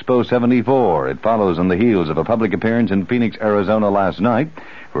of Expo 74. It follows on the heels of a public appearance in Phoenix, Arizona last night,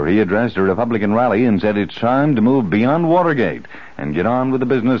 where he addressed a Republican rally and said it's time to move beyond Watergate and get on with the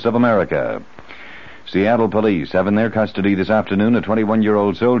business of America. Seattle police have in their custody this afternoon a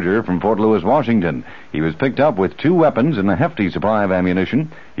 21-year-old soldier from Fort Lewis, Washington. He was picked up with 2 weapons and a hefty supply of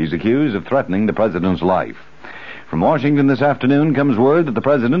ammunition. He's accused of threatening the president's life. From Washington this afternoon comes word that the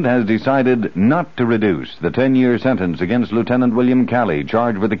president has decided not to reduce the 10-year sentence against Lieutenant William Calley,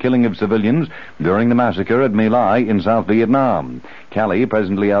 charged with the killing of civilians during the massacre at My Lai in South Vietnam. Calley,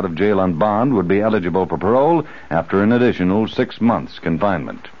 presently out of jail on bond, would be eligible for parole after an additional 6 months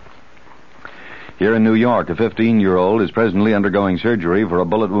confinement. Here in New York, a 15-year-old is presently undergoing surgery for a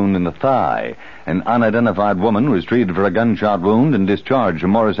bullet wound in the thigh. An unidentified woman was treated for a gunshot wound and discharged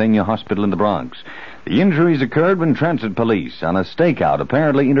from Morrisania Hospital in the Bronx. The injuries occurred when transit police on a stakeout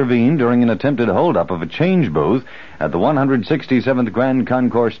apparently intervened during an attempted holdup of a change booth at the 167th Grand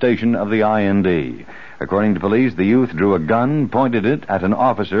Concourse station of the IND. According to police, the youth drew a gun, pointed it at an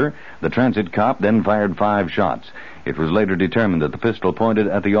officer. The transit cop then fired 5 shots. It was later determined that the pistol pointed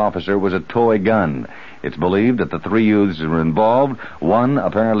at the officer was a toy gun. It's believed that the 3 youths were involved. 1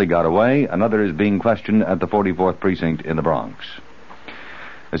 apparently got away. Another is being questioned at the 44th Precinct in the Bronx.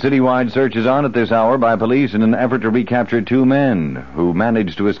 A citywide search is on at this hour by police in an effort to recapture 2 men who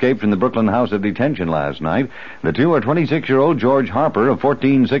managed to escape from the Brooklyn House of Detention last night. The 2 are 26-year-old George Harper of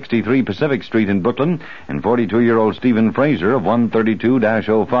 1463 Pacific Street in Brooklyn and 42-year-old Stephen Fraser of 132-05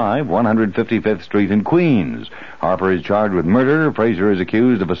 155th Street in Queens. Harper is charged with murder. Fraser is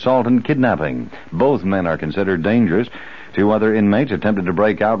accused of assault and kidnapping. Both men are considered dangerous. 2 other inmates attempted to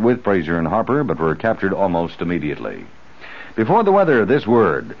break out with Fraser and Harper, but were captured almost immediately. Before the weather, this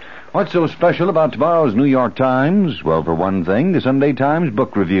word. What's so special about tomorrow's New York Times? Well, for one thing, the Sunday Times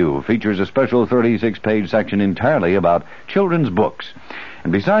Book Review features a special 36-page section entirely about children's books.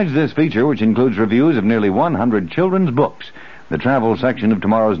 And besides this feature, which includes reviews of nearly 100 children's books, the travel section of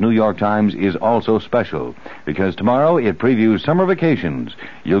tomorrow's New York Times is also special, because tomorrow it previews summer vacations.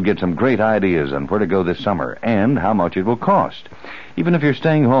 You'll get some great ideas on where to go this summer and how much it will cost. Even if you're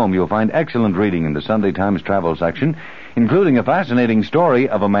staying home, you'll find excellent reading in the Sunday Times travel section, including a fascinating story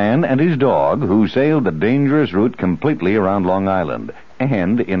of a man and his dog who sailed the dangerous route completely around Long Island,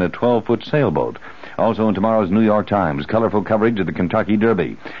 and in a 12-foot sailboat. Also in tomorrow's New York Times, colorful coverage of the Kentucky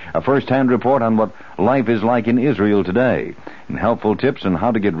Derby, a first-hand report on what life is like in Israel today, and helpful tips on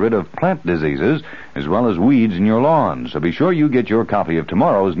how to get rid of plant diseases, as well as weeds in your lawn. So be sure you get your copy of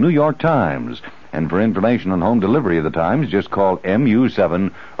tomorrow's New York Times. And for information on home delivery of the Times, just call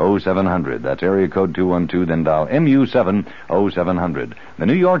MU7-0700. That's area code 212, then dial MU7-0700. The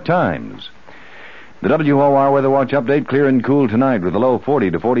New York Times. The WOR Weather Watch update, clear and cool tonight with a low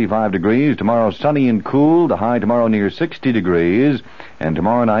 40 to 45 degrees. Tomorrow sunny and cool, the high tomorrow near 60 degrees. And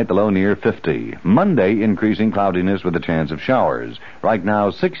tomorrow night the low near 50. Monday increasing cloudiness with a chance of showers. Right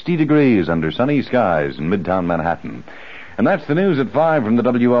now 60 degrees under sunny skies in Midtown Manhattan. And that's the news at 5 from the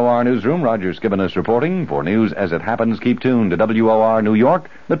WOR newsroom. Roger Skibinis reporting. For news as it happens, keep tuned to WOR New York,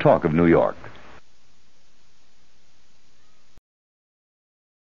 the talk of New York.